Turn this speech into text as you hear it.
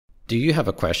Do you have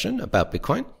a question about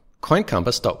Bitcoin?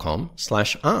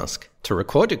 Coincompass.com/ask to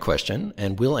record your question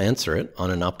and we'll answer it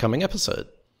on an upcoming episode.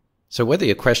 So whether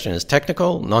your question is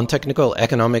technical, non-technical,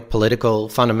 economic, political,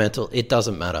 fundamental, it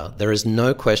doesn't matter. There is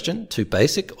no question too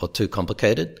basic or too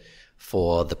complicated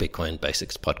for the Bitcoin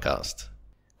Basics podcast.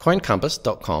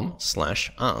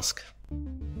 Coincompass.com/ask.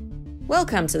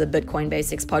 Welcome to the Bitcoin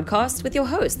Basics podcast with your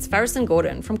hosts, Faris and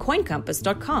Gordon from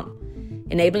coincompass.com,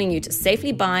 enabling you to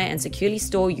safely buy and securely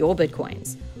store your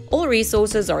Bitcoins. All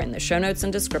resources are in the show notes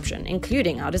and description,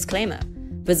 including our disclaimer.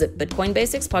 Visit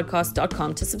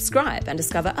bitcoinbasicspodcast.com to subscribe and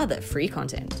discover other free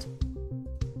content.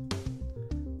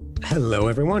 Hello,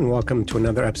 everyone. Welcome to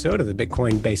another episode of the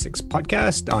Bitcoin Basics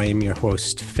podcast. I am your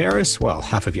host, Faris. Well,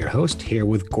 half of your host, here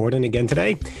with Gordon again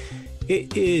today.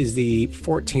 It is the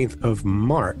 14th of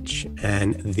March,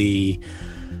 and the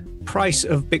price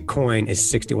of Bitcoin is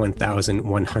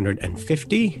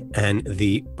 61,150, and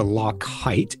the block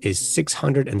height is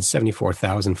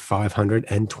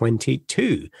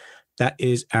 674,522. That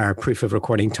is our proof of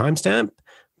recording timestamp.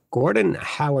 Gordon,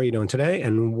 how are you doing today,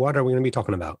 and what are we going to be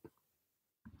talking about?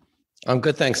 I'm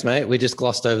good, thanks, mate. We just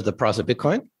glossed over the price of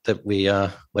Bitcoin that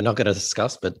we're not going to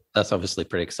discuss, but that's obviously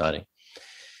pretty exciting.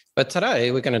 But today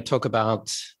we're going to talk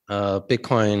about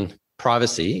Bitcoin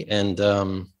privacy, and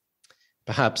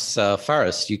perhaps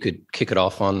Faris, you could kick it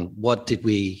off on what did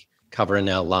we cover in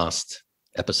our last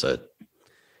episode?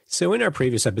 So in our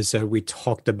previous episode, we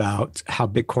talked about how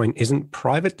Bitcoin isn't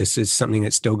private. This is something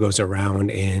that still goes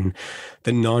around in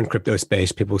the non-crypto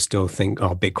space. People still think,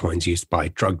 oh, Bitcoin's used by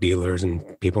drug dealers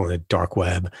and people in the dark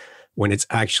web, when it's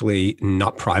actually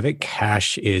not private.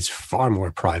 Cash is far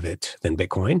more private than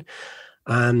Bitcoin.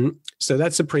 So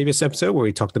that's the previous episode where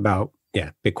we talked about,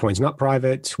 Bitcoin's not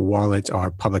private. Wallets are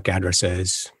public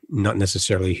addresses, not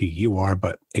necessarily who you are,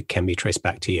 but it can be traced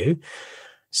back to you.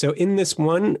 So in this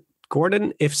one,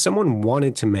 Gordon, if someone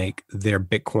wanted to make their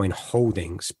Bitcoin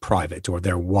holdings private or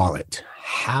their wallet,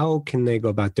 how can they go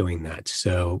about doing that?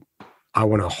 So I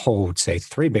want to hold, say,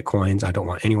 3 Bitcoins. I don't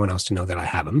want anyone else to know that I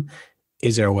have them.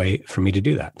 Is there a way for me to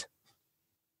do that?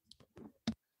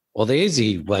 Well, the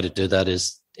easy way to do that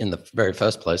is, in the very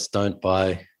first place, don't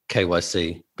buy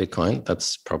KYC Bitcoin.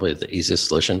 That's probably the easiest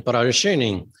solution. But I'm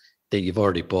assuming that you've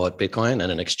already bought Bitcoin at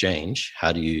an exchange.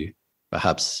 How do you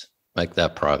perhaps make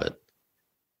that private?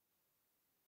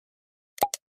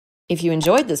 If you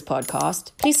enjoyed this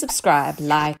podcast, please subscribe,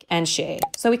 like, and share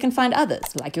so we can find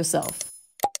others like yourself.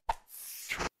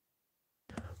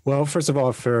 Well, first of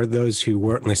all, for those who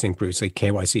weren't listening previously,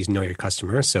 KYC is Know Your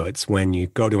Customer. So it's when you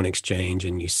go to an exchange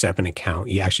and you set up an account,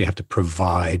 you actually have to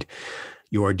provide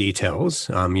your details,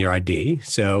 your ID.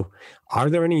 So are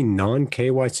there any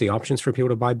non-KYC options for people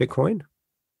to buy Bitcoin?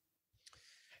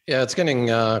 Yeah, it's getting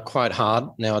quite hard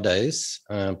nowadays.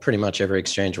 Pretty much every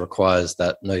exchange requires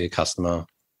that Know Your Customer,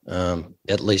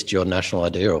 at least your national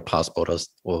ID or passport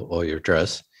or your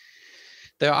address.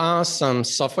 There are some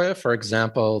software. For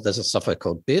example, there's a software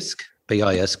called Bisq,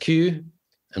 BISQ.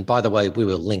 And by the way, we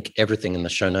will link everything in the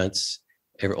show notes,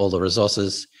 all the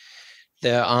resources.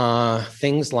 There are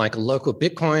things like Local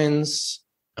Bitcoins,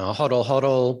 HODL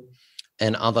HODL,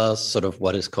 and other sort of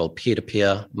what is called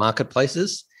peer-to-peer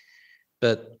marketplaces.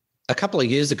 But a couple of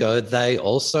years ago, they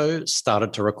also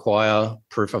started to require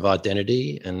proof of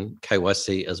identity and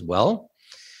KYC as well.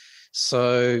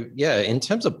 So, in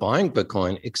terms of buying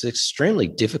Bitcoin, it's extremely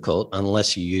difficult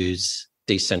unless you use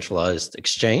decentralized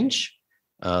exchange,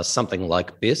 something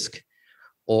like Bisq,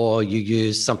 or you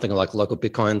use something like Local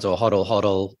Bitcoins or HODL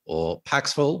HODL or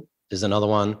Paxful is another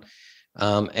one,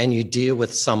 and you deal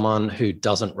with someone who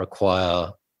doesn't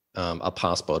require a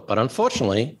passport. But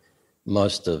unfortunately,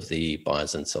 most of the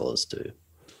buyers and sellers do.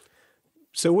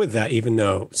 So with that, even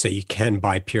though, say, you can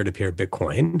buy peer-to-peer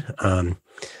Bitcoin,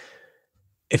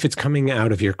 if it's coming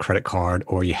out of your credit card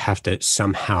or you have to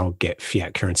somehow get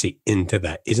fiat currency into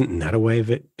that, isn't that a way of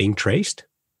it being traced?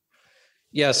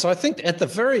 Yeah, so I think at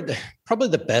probably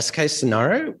the best case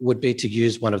scenario would be to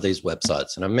use one of these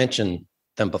websites. And I mentioned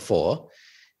them before.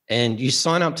 And you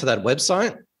sign up to that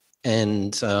website,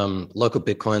 and Local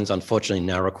Bitcoins unfortunately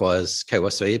now requires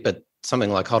KYC, but something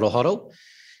like HODL HODL.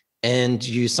 And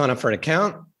you sign up for an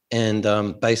account, and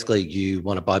basically you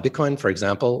want to buy Bitcoin, for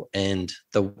example, and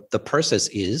the process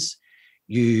is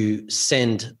you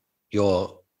send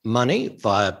your money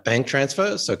via bank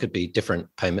transfer. So it could be different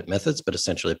payment methods, but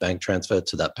essentially bank transfer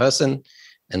to that person,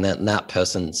 and then that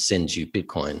person sends you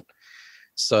Bitcoin.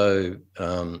 So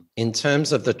in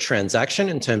terms of the transaction,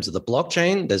 in terms of the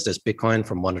blockchain, there's this Bitcoin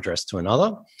from one address to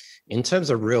another. In terms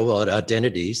of real world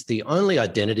identities, the only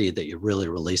identity that you're really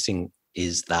releasing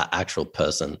is that actual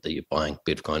person that you're buying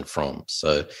Bitcoin from.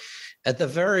 So at the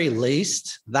very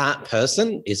least, that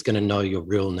person is going to know your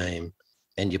real name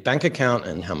and your bank account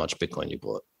and how much Bitcoin you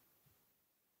bought.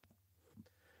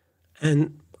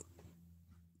 And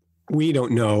we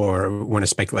don't know or want to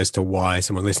speculate as to why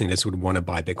someone listening to this would want to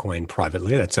buy Bitcoin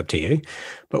privately. That's up to you.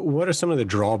 But what are some of the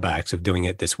drawbacks of doing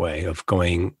it this way, of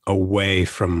going away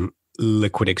from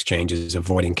liquid exchanges,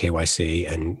 avoiding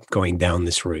KYC, and going down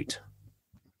this route?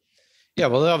 Yeah,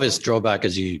 well, the obvious drawback,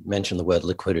 as you mentioned, the word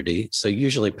liquidity. So you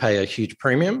usually pay a huge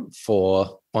premium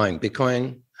for buying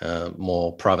Bitcoin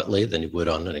more privately than you would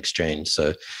on an exchange.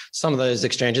 So some of those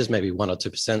exchanges, maybe 1 or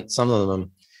 2%. Some of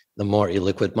them, the more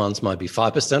illiquid ones, might be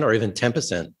 5% or even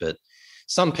 10%. But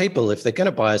some people, if they're going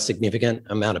to buy a significant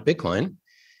amount of Bitcoin,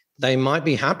 they might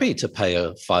be happy to pay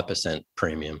a 5%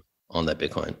 premium on that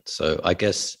Bitcoin. So I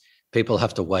guess people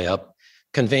have to weigh up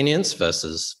convenience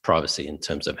versus privacy in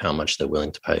terms of how much they're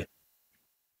willing to pay.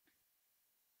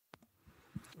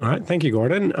 All right. Thank you,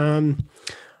 Gordon.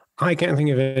 I can't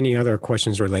think of any other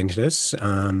questions relating to this.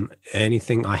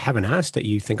 Anything I haven't asked that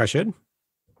you think I should?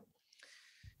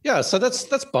 Yeah, so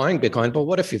that's buying Bitcoin. But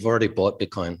what if you've already bought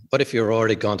Bitcoin? What if you're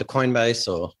already gone to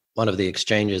Coinbase or one of the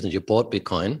exchanges and you bought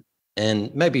Bitcoin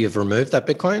and maybe you've removed that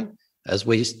Bitcoin? As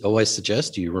we always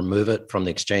suggest, you remove it from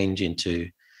the exchange into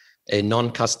a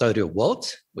non-custodial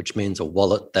wallet, which means a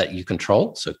wallet that you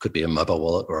control. So it could be a mobile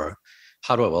wallet or a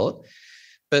hardware wallet.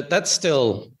 But that's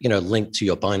still, linked to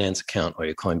your Binance account or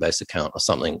your Coinbase account or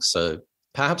something. So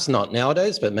perhaps not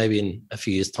nowadays, but maybe in a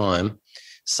few years' time,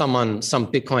 some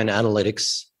Bitcoin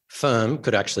analytics firm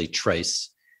could actually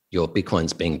trace your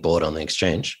Bitcoins being bought on the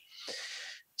exchange.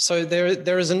 So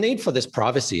there is a need for this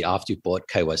privacy after you bought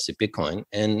KYC Bitcoin.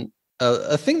 And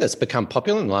a thing that's become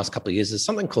popular in the last couple of years is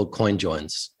something called coin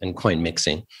joins and coin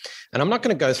mixing. And I'm not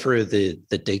going to go through the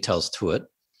details to it.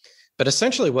 But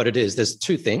essentially what it is, there's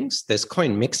two things. There's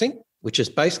coin mixing, which is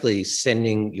basically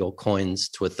sending your coins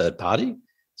to a third party.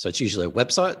 So it's usually a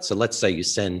website. So let's say you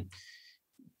send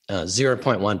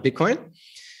 0.1 Bitcoin,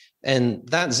 and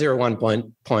that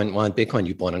 0.1 Bitcoin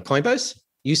you bought on Coinbase,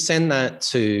 you send that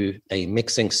to a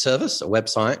mixing service, a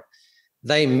website.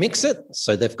 They mix it.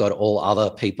 So they've got all other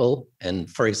people. And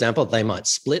for example, they might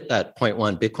split that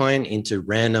 0.1 Bitcoin into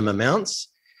random amounts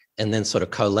and then sort of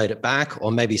collate it back,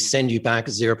 or maybe send you back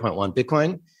 0.1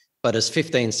 Bitcoin, but as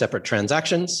 15 separate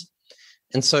transactions.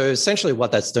 And so essentially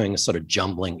what that's doing is sort of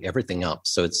jumbling everything up.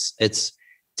 So it's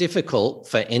difficult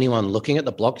for anyone looking at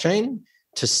the blockchain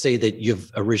to see that you've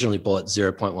originally bought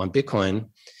 0.1 Bitcoin.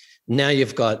 Now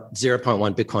you've got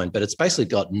 0.1 Bitcoin, but it's basically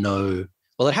got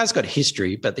it has got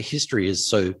history, but the history is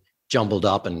so jumbled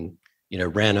up and,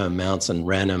 random amounts and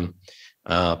random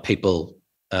people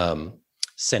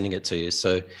sending it to you.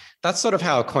 So that's sort of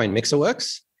how a coin mixer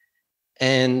works.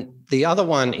 And the other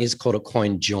one is called a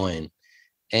coin join.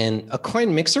 And a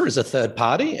coin mixer is a third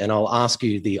party. And I'll ask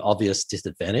you the obvious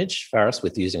disadvantage, Faris,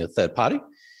 with using a third party.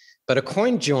 But a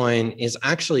coin join is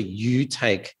actually you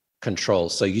take control.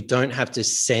 So you don't have to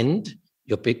send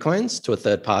your Bitcoins to a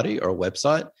third party or a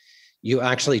website. You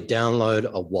actually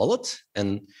download a wallet.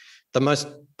 And the most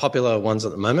popular ones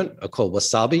at the moment are called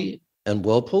Wasabi and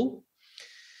Whirlpool.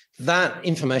 That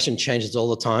information changes all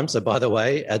the time. So by the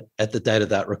way, at the date of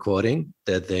that recording,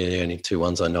 they're the only two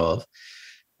ones I know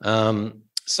of.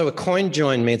 So a coin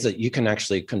join means that you can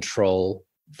actually control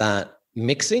that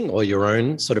mixing or your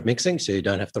own sort of mixing, so you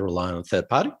don't have to rely on a third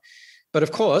party. But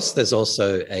of course, there's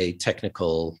also a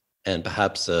technical and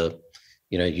perhaps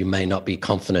you may not be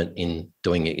confident in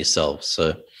doing it yourself.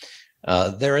 So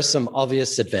there are some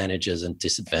obvious advantages and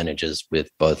disadvantages with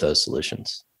both those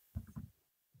solutions.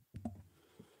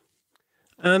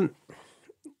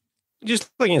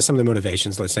 Just looking at some of the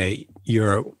motivations, let's say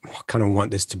you kind of want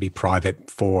this to be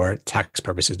private for tax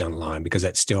purposes down the line, because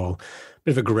that's still a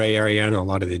bit of a gray area in a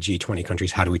lot of the G20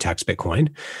 countries. How do we tax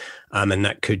Bitcoin? And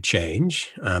that could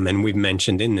change. And we've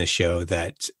mentioned in this show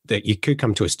that you could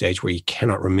come to a stage where you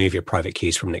cannot remove your private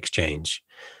keys from an exchange.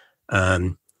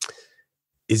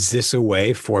 Is this a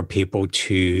way for people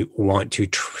to want to,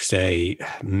 say,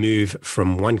 move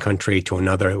from one country to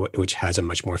another, which has a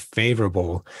much more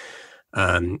favorable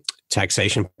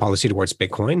taxation policy towards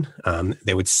Bitcoin?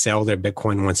 They would sell their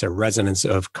Bitcoin once they're residents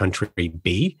of country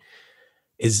B.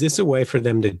 Is this a way for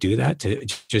them to do that, to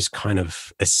just kind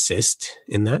of assist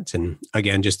in that? And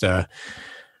again, just a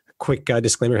quick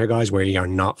disclaimer here, guys, we are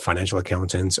not financial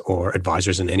accountants or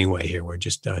advisors in any way here. We're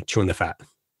just chewing the fat.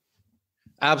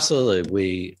 Absolutely.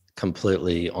 We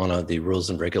completely honor the rules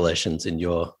and regulations in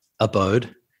your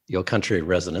abode, your country of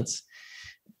residence.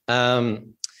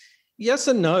 Yes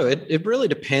and no. It really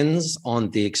depends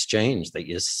on the exchange that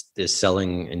you're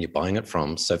selling and you're buying it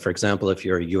from. So, for example, if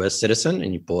you're a US citizen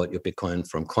and you bought your Bitcoin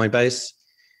from Coinbase,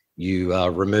 you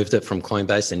removed it from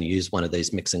Coinbase and you used one of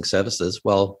these mixing services.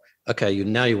 Well, okay,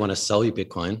 now you want to sell your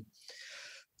Bitcoin.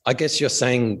 I guess you're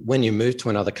saying when you move to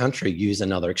another country, use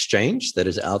another exchange that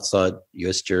is outside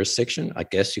US jurisdiction. I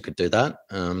guess you could do that.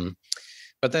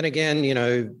 But then again,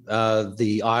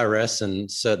 the IRS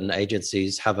and certain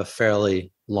agencies have a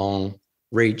fairly long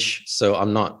reach. So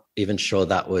I'm not even sure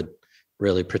that would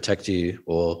really protect you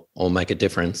or make a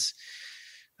difference.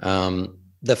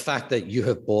 The fact that you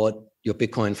have bought your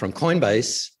Bitcoin from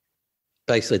Coinbase,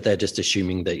 basically they're just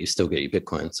assuming that you still get your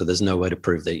Bitcoin. So there's no way to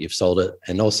prove that you've sold it.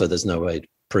 And also there's no way to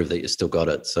prove that you still got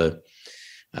it. So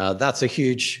that's a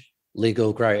huge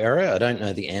legal gray area. I don't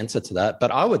know the answer to that,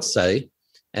 but I would say,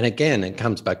 and again, it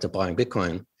comes back to buying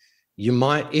Bitcoin. You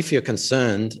might, if you're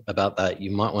concerned about that,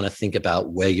 you might want to think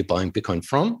about where you're buying Bitcoin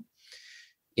from.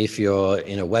 If you're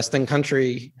in a Western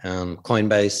country,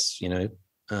 Coinbase,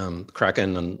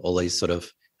 Kraken and all these sort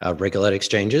of regulated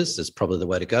exchanges is probably the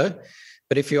way to go.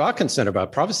 But if you are concerned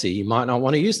about privacy, you might not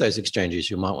want to use those exchanges.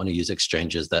 You might want to use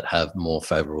exchanges that have more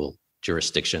favorable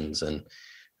jurisdictions. And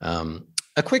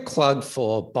a quick plug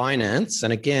for Binance.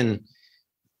 And again,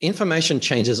 information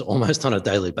changes almost on a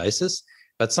daily basis,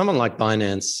 but someone like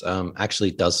Binance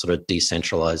actually does sort of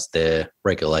decentralize their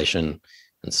regulation.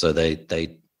 And so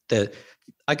they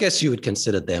I guess you would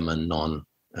consider them a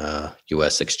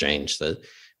non-US exchange. So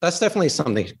that's definitely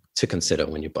something to consider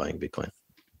when you're buying Bitcoin.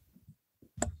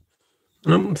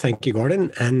 Thank you,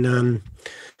 Gordon. And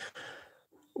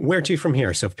where to from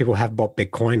here? So if people have bought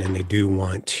Bitcoin and they do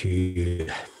want to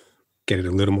get it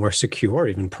a little more secure,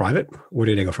 even private, where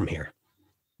do they go from here?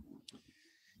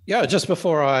 Yeah, just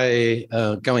before I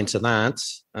go into that,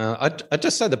 I'd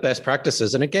just say the best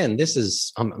practices. And again, this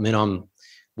is,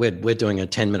 we're doing a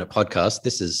 10-minute podcast.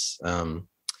 This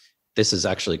is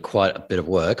actually quite a bit of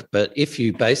work. But if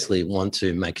you basically want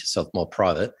to make yourself more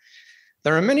private,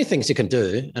 there are many things you can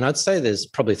do. And I'd say there's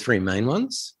probably three main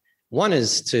ones. One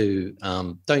is to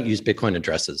don't use Bitcoin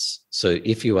addresses. So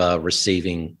if you are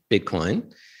receiving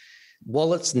Bitcoin,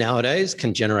 wallets nowadays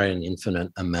can generate an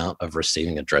infinite amount of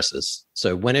receiving addresses.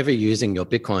 So whenever you're using your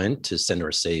Bitcoin to send or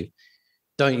receive,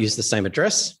 don't use the same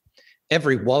address.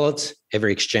 Every wallet,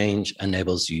 every exchange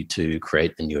enables you to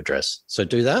create a new address. So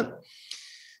do that.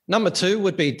 Number two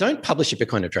would be don't publish your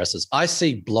Bitcoin addresses. I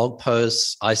see blog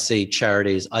posts, I see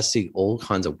charities, I see all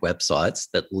kinds of websites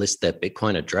that list their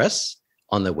Bitcoin address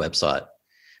on their website.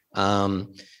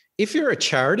 If you're a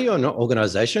charity or an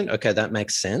organization, okay, that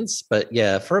makes sense. But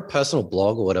yeah, for a personal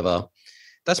blog or whatever,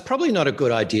 that's probably not a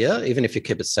good idea, even if you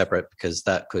keep it separate, because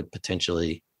that could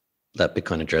potentially, that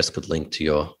Bitcoin address could link to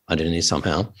your identity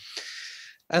somehow.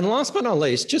 And last but not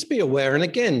least, just be aware. And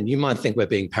again, you might think we're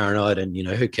being paranoid and,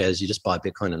 who cares? You just buy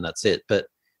Bitcoin and that's it. But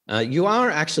you are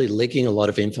actually leaking a lot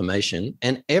of information.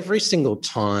 And every single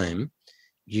time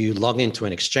you log into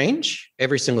an exchange,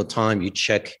 every single time you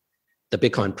check the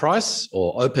Bitcoin price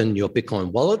or open your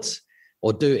Bitcoin wallet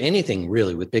or do anything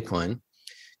really with Bitcoin,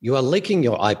 you are leaking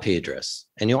your IP address.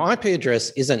 And your IP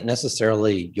address isn't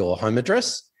necessarily your home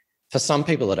address. For some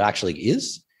people, it actually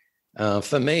is.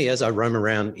 For me, as I roam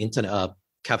around internet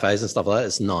cafes and stuff like that,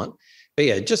 it's not. But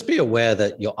yeah, just be aware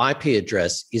that your IP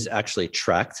address is actually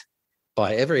tracked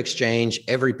by every exchange,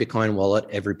 every Bitcoin wallet,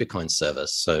 every Bitcoin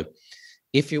service. So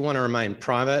if you want to remain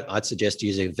private, I'd suggest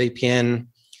using a VPN.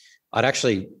 I'd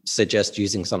actually suggest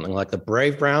using something like the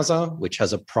Brave browser, which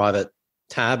has a private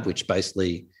tab, which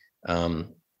basically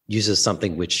uses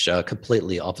something which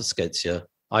completely obfuscates your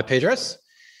IP address.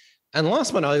 And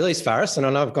last but not least, Faris, and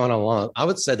I know I've gone on long, I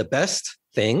would say the best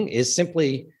thing is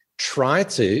simply try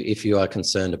to, if you are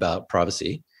concerned about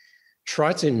privacy,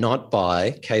 try to not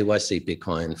buy KYC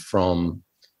Bitcoin from,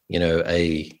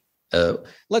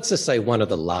 let's just say one of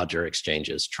the larger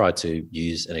exchanges. Try to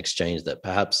use an exchange that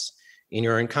perhaps in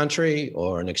your own country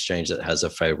or an exchange that has a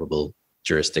favorable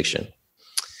jurisdiction.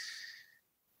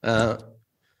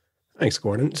 Thanks,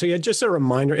 Gordon. So yeah, just a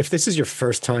reminder, if this is your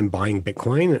first time buying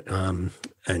Bitcoin,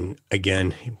 and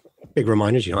again, big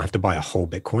reminders, you don't have to buy a whole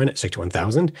Bitcoin at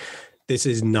 61,000. This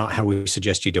is not how we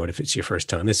suggest you do it if it's your first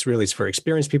time. This really is for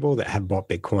experienced people that have bought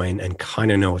Bitcoin and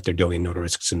kind of know what they're doing and know the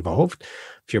risks involved.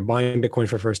 If you're buying Bitcoin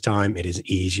for the first time, it is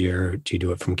easier to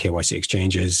do it from KYC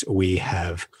exchanges. We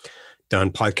have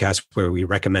done podcasts where we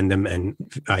recommend them and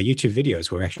YouTube videos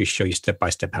where we actually show you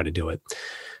step-by-step how to do it.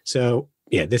 So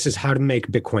yeah, this is how to make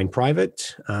Bitcoin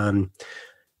private.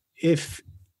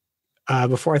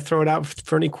 Before I throw it out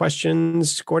for any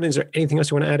questions, Gordon, is there anything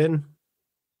else you want to add in?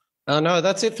 No,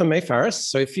 that's it for me, Faris.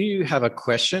 So if you have a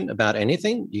question about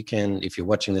anything, you can, if you're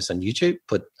watching this on YouTube,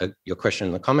 put your question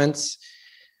in the comments.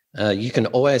 You can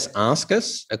always ask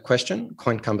us a question,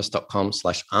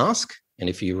 coincompass.com/ask, And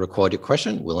if you record your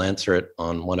question, we'll answer it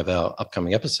on one of our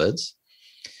upcoming episodes.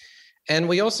 And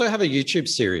we also have a YouTube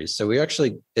series. So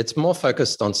it's more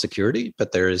focused on security,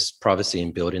 but there is privacy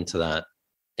inbuilt into that.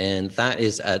 And that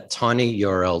is at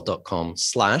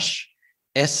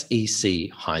tinyurl.com/SEC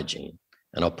hygiene.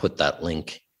 And I'll put that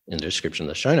link in the description of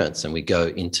the show notes. And we go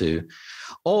into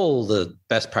all the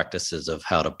best practices of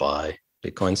how to buy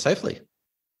Bitcoin safely.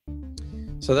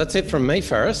 So that's it from me,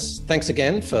 Faris. Thanks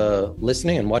again for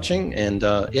listening and watching. And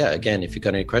again, if you've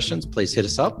got any questions, please hit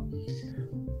us up.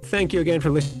 Thank you again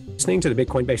for listening to the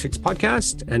Bitcoin Basics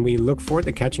podcast, and we look forward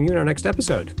to catching you in our next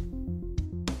episode.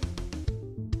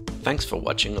 Thanks for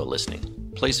watching or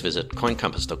listening. Please visit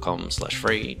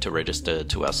coincompass.com/free to register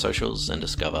to our socials and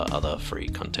discover other free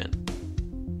content.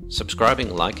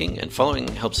 Subscribing, liking, and following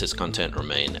helps this content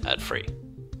remain ad-free.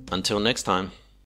 Until next time.